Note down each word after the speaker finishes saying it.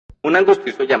Un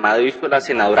angustioso llamado hizo la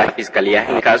senadora de Fiscalía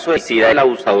en el caso de SIDA del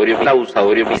abusadorio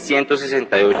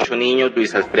 168 niños,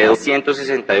 Luis Alfredo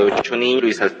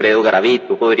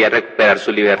Garavito, podría recuperar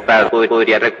su libertad,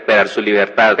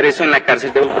 Preso en la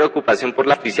cárcel de preocupación por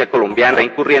la justicia colombiana, está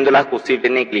incurriendo la posible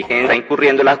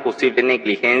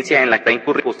negligencia en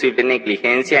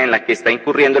la que está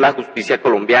incurriendo la justicia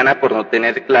colombiana por no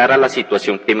tener clara la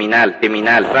situación criminal.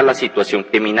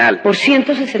 Por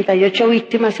 168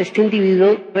 víctimas, este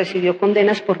individuo recibió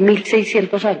condenas por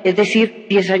 1.600 años, es decir,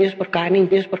 10 años por cada niño,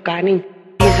 10 años por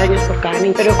cada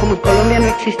niño. Pero como en Colombia no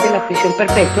existe la prisión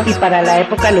perpetua y para la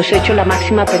época de los hechos la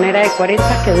máxima pena era de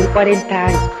 40, quedó en 40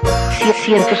 años.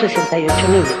 168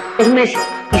 niños, 2 meses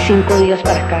y 5 días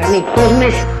para cada niño, 2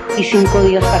 meses y 5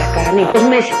 días para cada niño, 2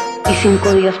 meses y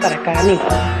 5 días para cada niño.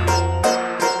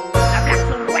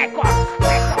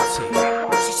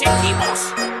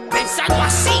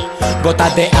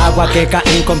 Gotas de agua que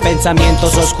caen con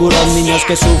pensamientos oscuros, niños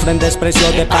que sufren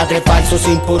desprecio de padres falsos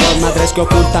impuros, madres que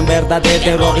ocultan verdades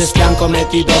de errores que han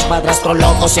cometido, padrastros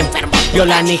locos enfermos,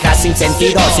 violan hijas sin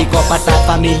sentido, psicópatas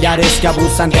familiares que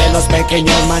abusan de los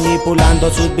pequeños, manipulando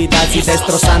sus vidas y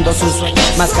destrozando sus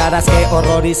sueños, máscaras que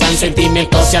horrorizan,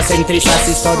 sentimientos se hacen trizas,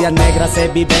 historias negras se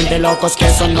viven de locos que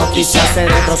son noticias,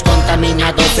 cerebros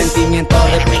contaminados, sentimientos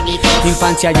reprimidos,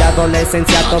 infancia y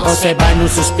adolescencia todo se va en un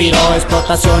suspiro,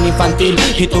 explotación infantil.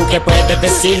 ¿Y tú qué puedes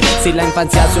decir? Si la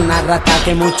infancia es una rata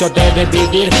que mucho debe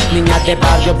vivir, niña de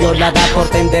barrio violada por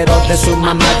tenderos de su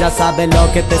mamá, ya sabes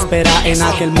lo que te espera en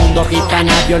aquel mundo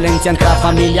gitana, violencia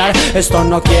intrafamiliar, esto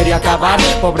no quiere acabar,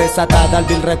 pobreza atada al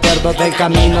vil recuerdo del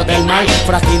camino del mal,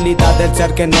 fragilidad del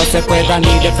ser que no se pueda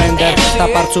ni defender,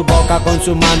 tapar su boca con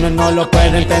su mano y no lo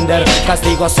puede entender,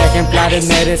 castigos ejemplares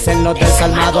merecen los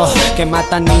desalmados, que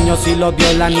matan niños y los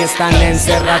violan y están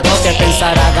encerrados, que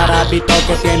pensará Garavito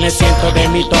que tiene ciento de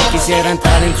mito, quisiera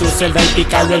entrar en su celda y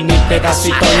picarlo en 1000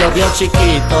 pedacitos, lo vio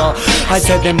chiquito, a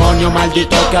ese demonio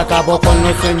maldito que acabó con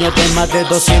los sueños de más de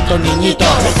 200 niñitos.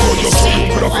 Yo soy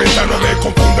un profeta, no me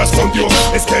confundas con Dios,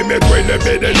 es que me duele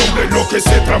ver el hombre en lo que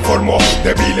se transformó,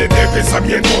 débiles de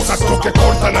pensamientos, actos que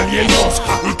cortan alientos,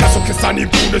 y casos que están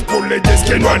impunes por leyes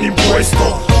que no han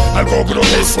impuesto, algo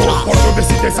grotesco, por no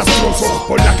decir desastroso,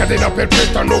 por la cadena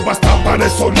perpetua no basta para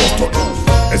esos monstruos.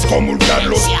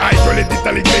 Excomulgarlos, a ellos les dicta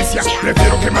la iglesia,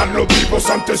 prefiero quemarlos vivos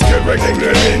antes que rueguen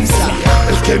clemencia.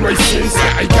 Es que no hay ciencia,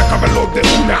 hay que acabarlo de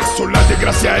una, son la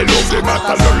desgracia del hombre,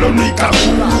 matarlo la única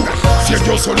cura. Si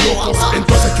ellos son locos,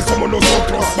 entonces ¿qué somos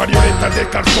nosotros? Marionetas de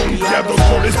cartón guiados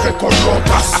por espejos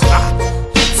rotas.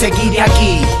 Seguiré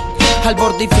aquí al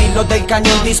borde y filo del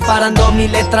cañón, disparando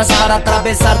 1000 letras para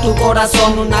atravesar tu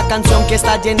corazón. Una canción que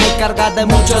está llena y cargada de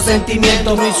muchos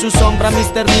sentimientos. Y su sombra,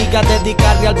 Mr. Niga,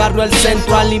 dedicarle al barrio el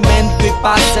centro, alimento y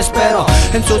paz. Espero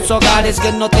en sus hogares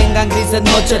que no tengan grises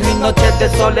noches, ni noches de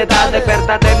soledad, de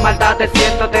verdad, de maldad, de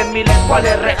cientos de miles. ¿Cuál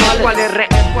es real?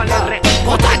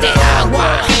 Gotas de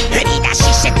agua, heridas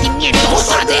y sentimientos.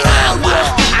 Gotas de agua,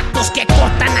 actos que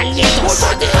cortan alientos.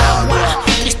 Gotas de agua,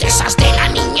 tristezas de la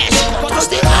niñez. Gotas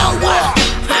de agua.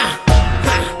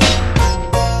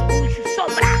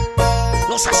 Sombra,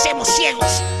 nos hacemos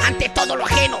ciegos ante todo lo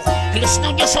ajeno, y los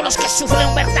niños son los que sufren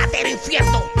un verdadero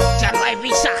infierno. Ya no hay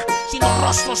risa, sino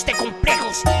rostros de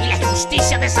complejos, y la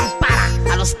justicia desampara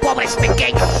a los pobres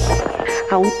pequeños.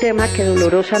 A un tema que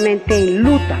dolorosamente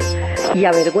enluta y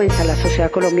avergüenza a la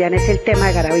sociedad colombiana es el tema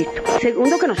de Garavito.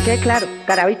 Segundo, que nos quede claro,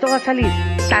 Garavito va a salir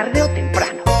tarde o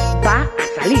temprano, va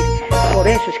a salir. Por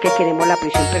eso es que queremos la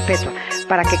prisión perpetua,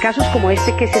 para que casos como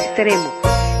este, que es extremo,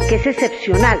 que es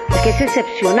excepcional,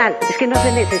 es que no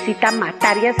se necesita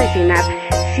matar y asesinar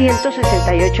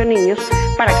 168 niños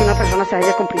para que una persona se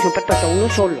vaya con prisión perpetua, uno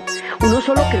solo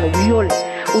que lo viole,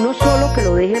 uno solo que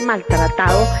lo deje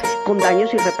maltratado con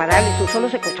daños irreparables, un solo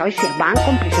secuestrado y se van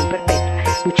con prisión perpetua.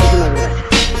 Muchísimas gracias.